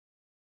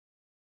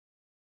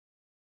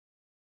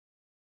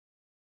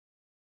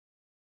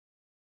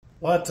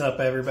What's up,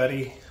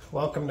 everybody?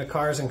 Welcome to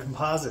Cars and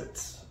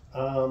Composites.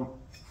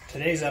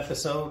 Today's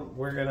episode,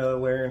 we're going to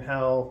learn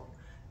how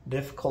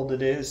difficult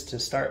it is to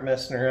start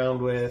messing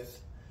around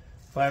with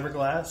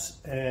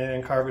fiberglass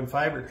and carbon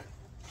fiber.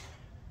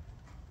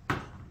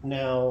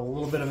 Now, a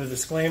little bit of a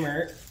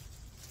disclaimer.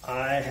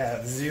 I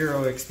have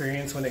zero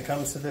experience when it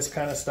comes to this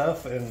kind of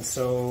stuff, and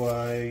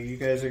so you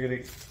guys are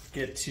going to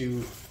get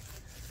to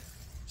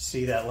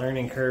see that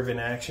learning curve in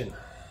action.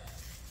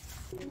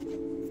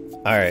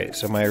 Alright,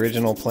 so my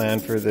original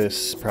plan for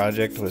this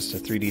project was to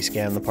 3D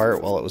scan the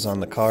part while it was on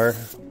the car.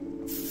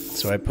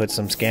 So I put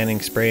some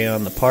scanning spray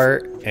on the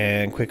part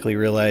and quickly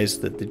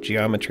realized that the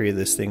geometry of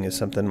this thing is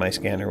something my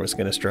scanner was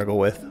going to struggle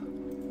with.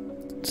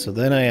 So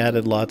then I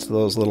added lots of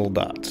those little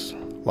dots.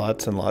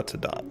 Lots and lots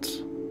of dots.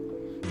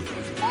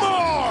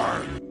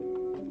 More!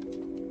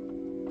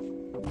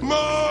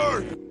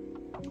 More!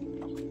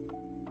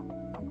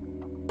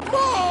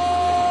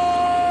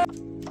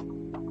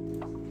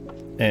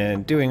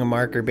 And doing a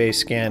marker-based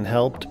scan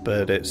helped,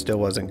 but it still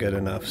wasn't good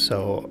enough,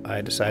 so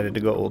I decided to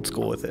go old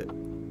school with it.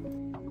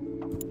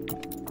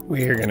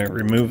 We are going to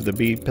remove the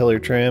bead pillar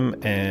trim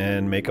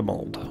and make a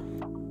mold.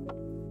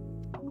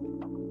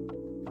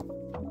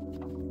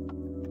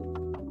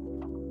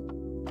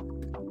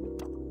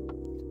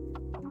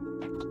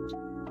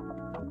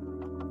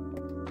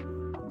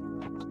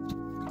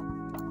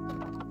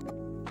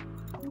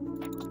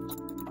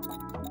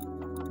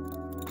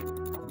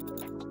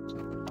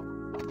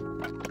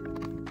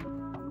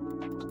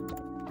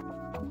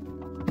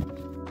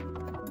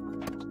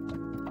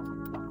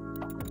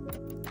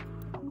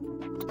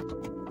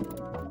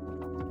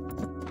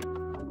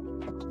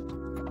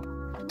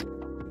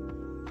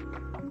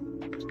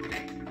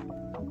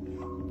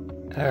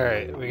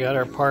 Alright, we got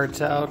our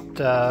parts out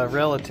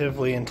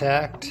relatively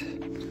intact.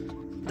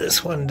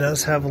 This one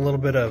does have a little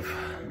bit of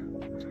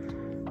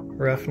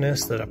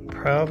roughness that I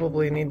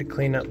probably need to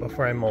clean up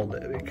before I mold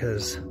it,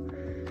 because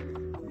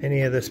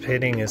any of this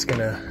pitting is going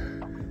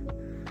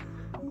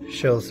to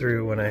show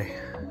through when I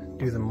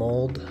do the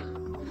mold.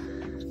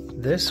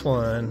 This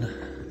one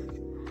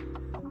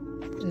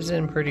is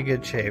in pretty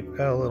good shape.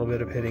 Got a little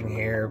bit of pitting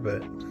here,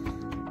 but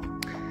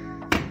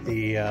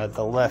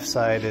the left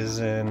side is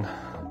in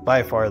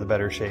by far the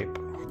better shape.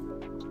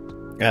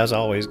 As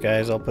always,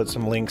 guys, I'll put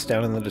some links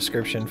down in the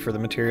description for the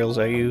materials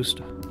I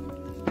used.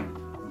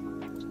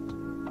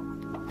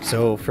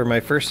 So for my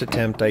first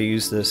attempt, I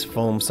used this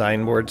foam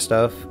signboard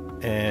stuff,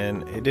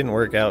 and it didn't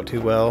work out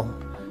too well.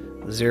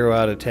 0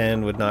 out of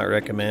 10 would not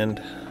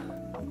recommend.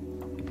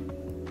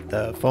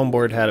 The foam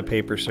board had a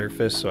paper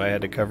surface, so I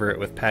had to cover it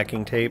with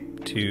packing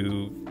tape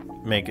to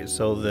make it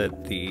so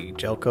that the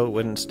gel coat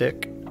wouldn't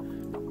stick.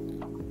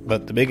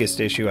 But the biggest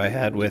issue I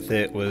had with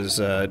it was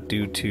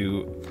due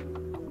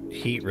to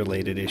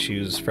heat-related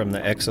issues from the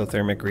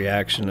exothermic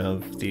reaction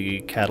of the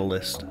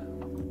catalyst.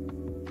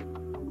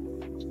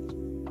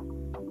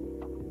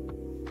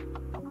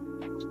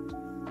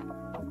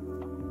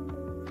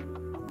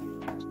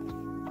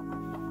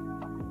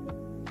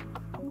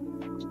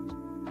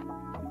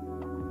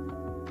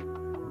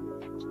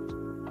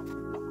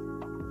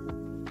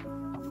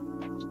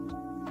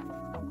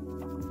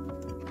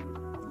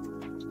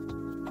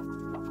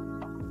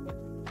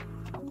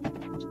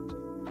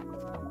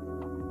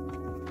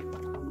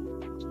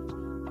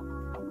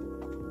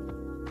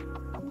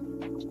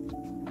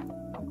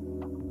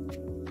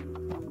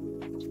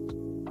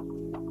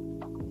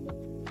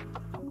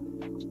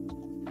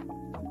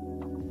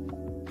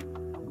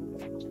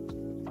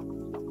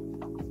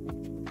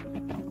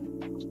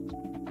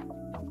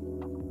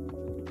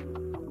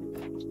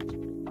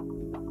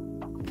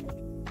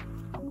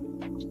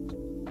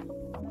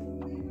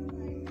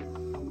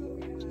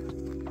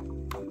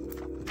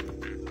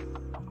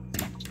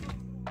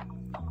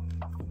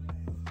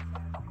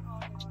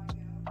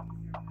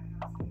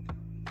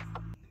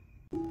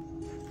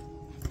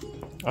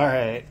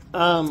 Alright,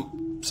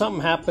 something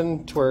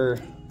happened to where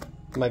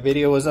my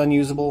video was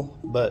unusable,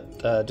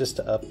 but just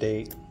to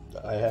update,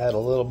 I had a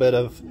little bit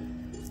of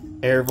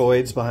air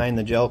voids behind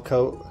the gel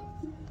coat,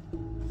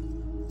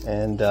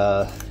 and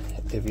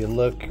if you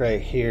look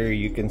right here,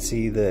 you can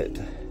see that,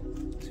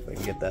 let's see if I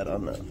can get that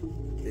on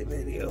the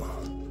video,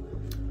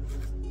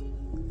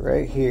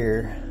 right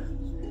here,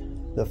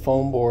 the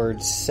foam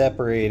board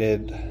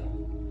separated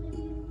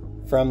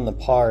from the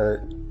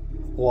part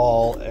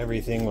while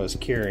everything was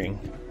curing.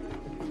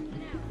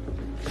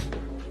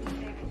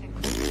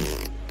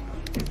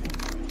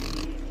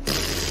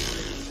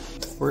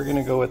 We're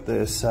gonna go with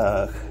this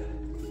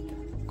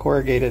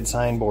corrugated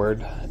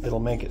signboard.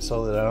 It'll make it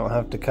so that I don't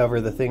have to cover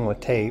the thing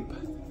with tape.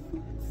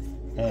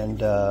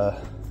 And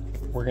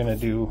we're gonna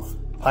do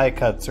pie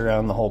cuts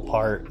around the whole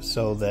part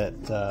so that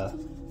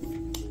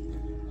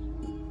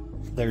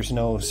there's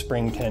no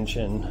spring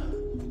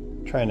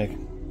tension trying to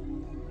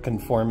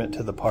conform it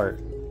to the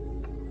part.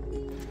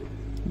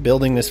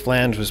 Building this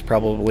flange was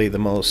probably the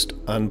most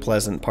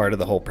unpleasant part of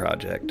the whole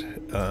project.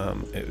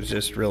 It was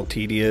just real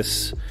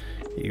tedious.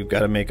 You've got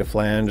to make a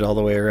flange all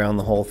the way around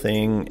the whole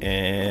thing,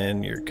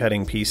 and you're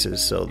cutting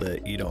pieces so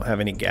that you don't have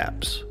any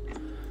gaps.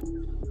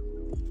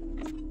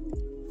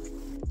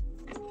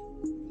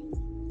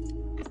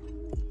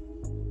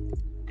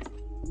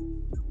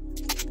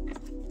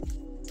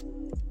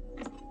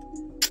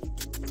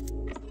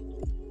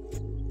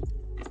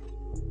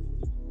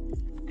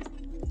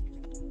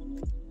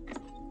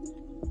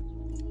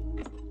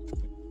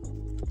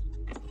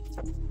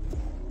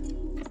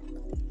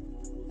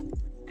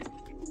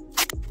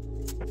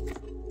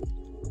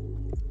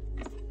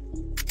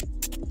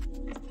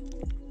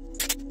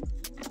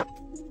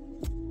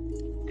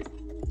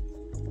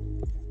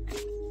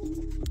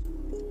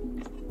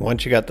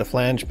 Once you got the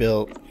flange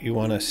built, you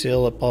want to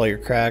seal up all your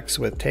cracks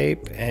with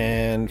tape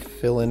and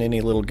fill in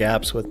any little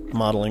gaps with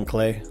modeling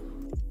clay.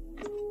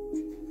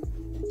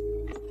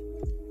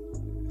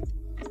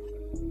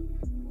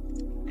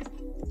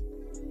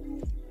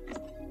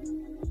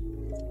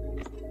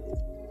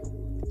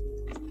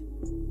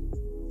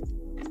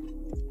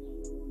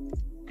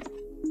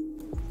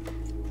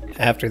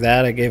 After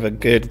that, I gave a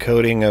good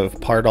coating of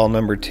Pardal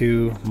No.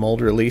 2 mold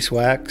release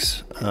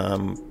wax.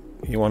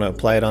 You want to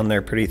apply it on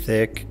there pretty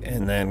thick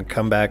and then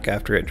come back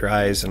after it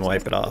dries and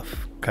wipe it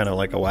off. Kind of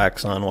like a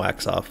wax on,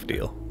 wax off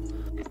deal.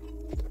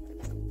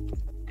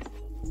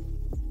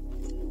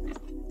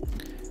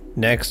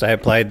 Next, I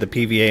applied the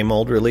PVA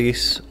mold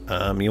release.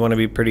 You want to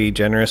be pretty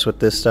generous with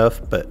this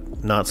stuff,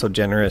 but not so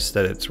generous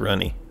that it's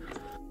runny.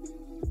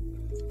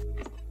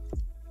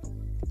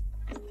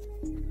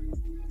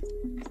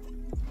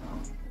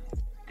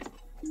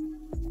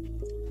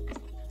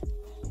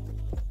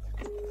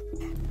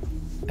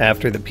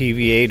 After the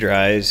PVA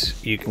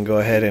dries, you can go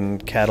ahead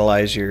and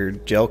catalyze your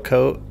gel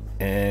coat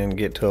and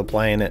get to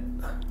applying it.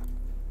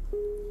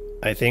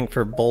 I think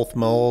for both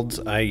molds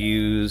I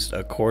used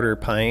a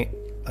 1/4 pint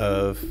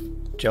of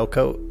gel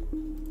coat.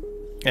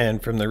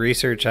 And from the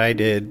research I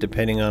did,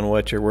 depending on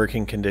what your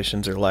working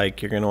conditions are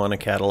like, you're going to want to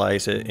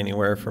catalyze it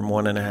anywhere from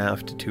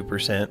 1.5 to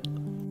 2%.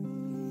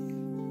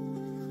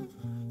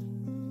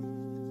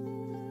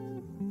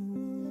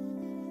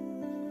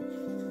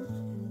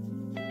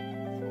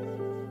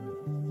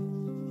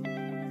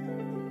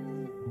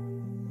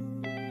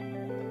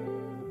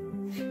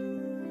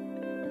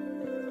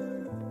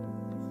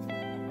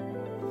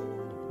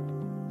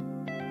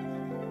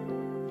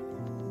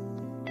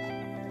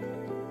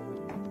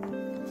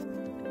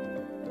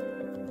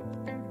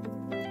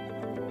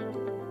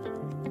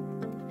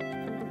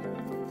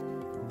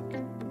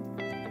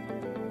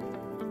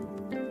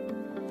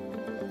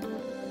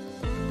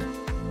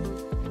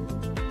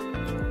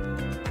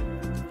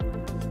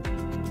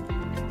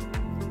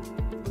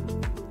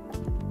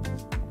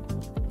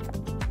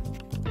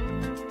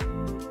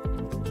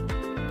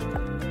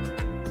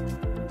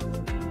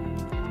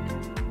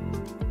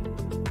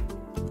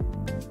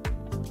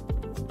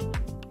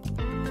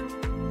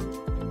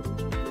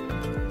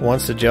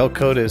 Once the gel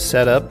coat is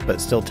set up but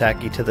still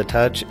tacky to the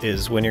touch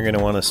is when you're going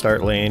to want to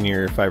start laying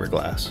your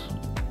fiberglass.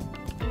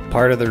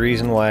 Part of the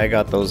reason why I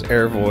got those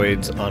air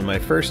voids on my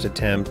first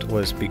attempt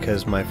was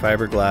because my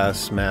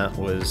fiberglass mat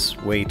was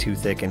way too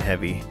thick and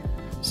heavy.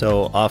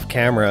 So off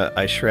camera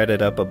I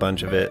shredded up a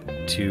bunch of it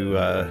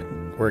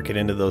to work it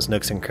into those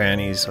nooks and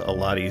crannies a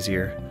lot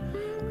easier.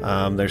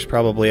 There's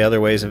probably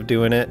other ways of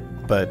doing it,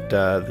 but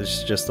this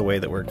is just the way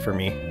that worked for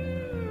me.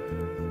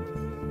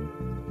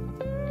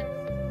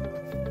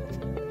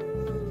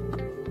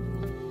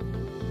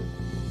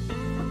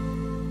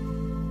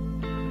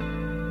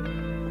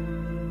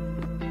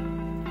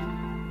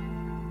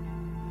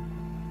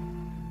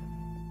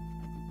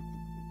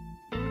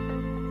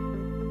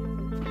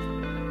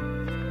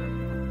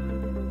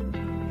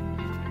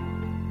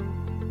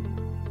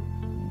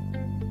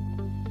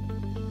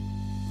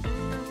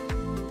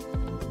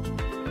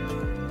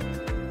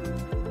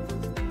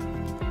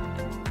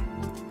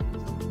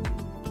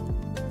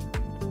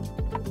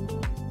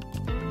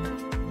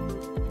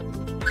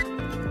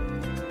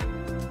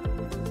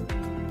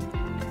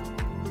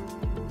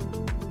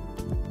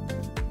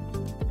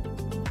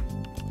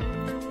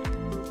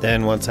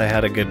 Then once I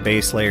had a good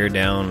base layer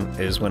down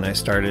is when I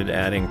started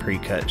adding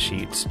pre-cut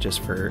sheets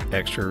just for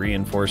extra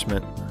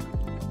reinforcement.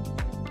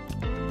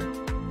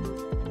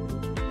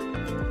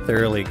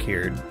 Thoroughly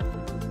cured.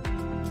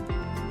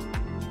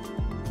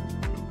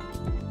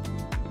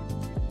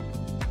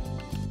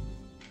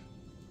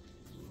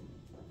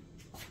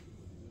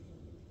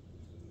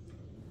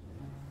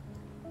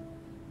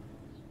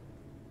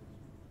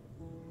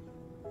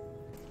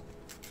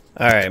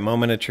 Alright,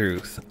 moment of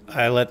truth.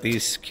 I let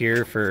these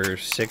cure for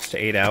 6 to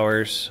 8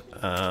 hours.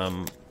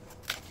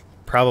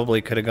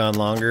 Probably could have gone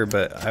longer,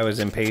 but I was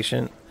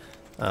impatient.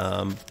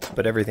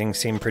 But everything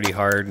seemed pretty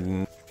hard.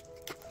 And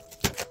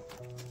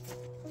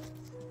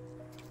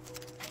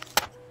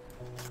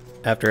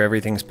after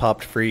everything's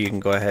popped free, you can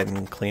go ahead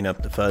and clean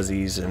up the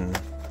fuzzies and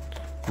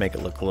make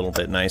it look a little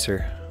bit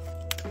nicer.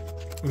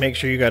 Make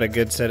sure you got a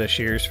good set of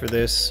shears for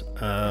this.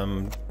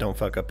 Don't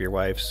fuck up your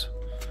wife's.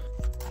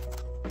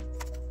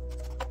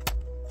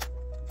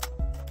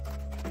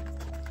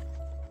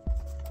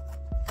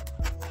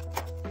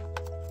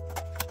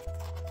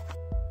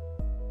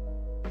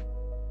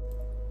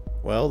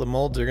 Well, the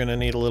molds are going to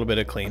need a little bit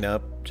of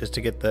cleanup just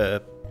to get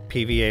the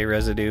PVA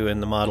residue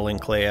and the modeling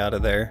clay out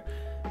of there,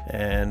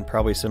 and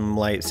probably some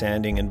light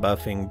sanding and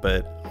buffing,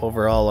 but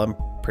overall I'm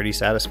pretty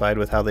satisfied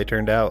with how they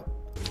turned out.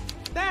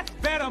 That's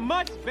better,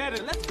 much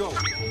better. Let's go.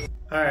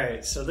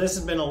 Alright, so this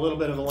has been a little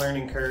bit of a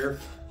learning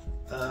curve,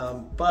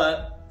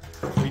 but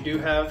we do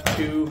have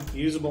 2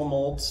 usable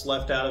molds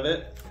left out of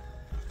it.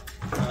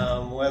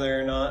 Whether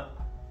or not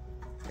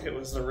it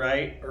was the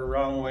right or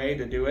wrong way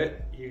to do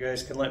it, you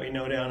guys can let me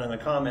know down in the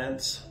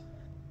comments.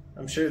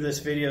 I'm sure this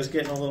video is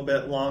getting a little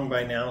bit long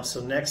by now, so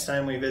next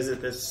time we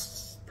visit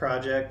this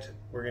project,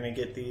 we're going to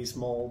get these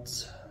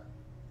molds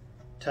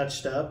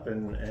touched up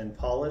and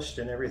polished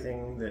and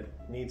everything that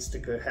needs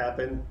to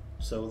happen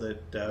so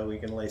that we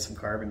can lay some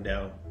carbon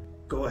down.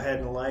 Go ahead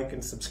and like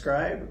and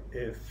subscribe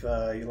if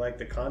you like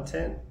the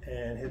content,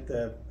 and hit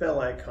the bell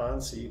icon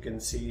so you can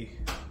see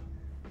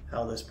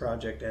how this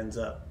project ends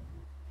up.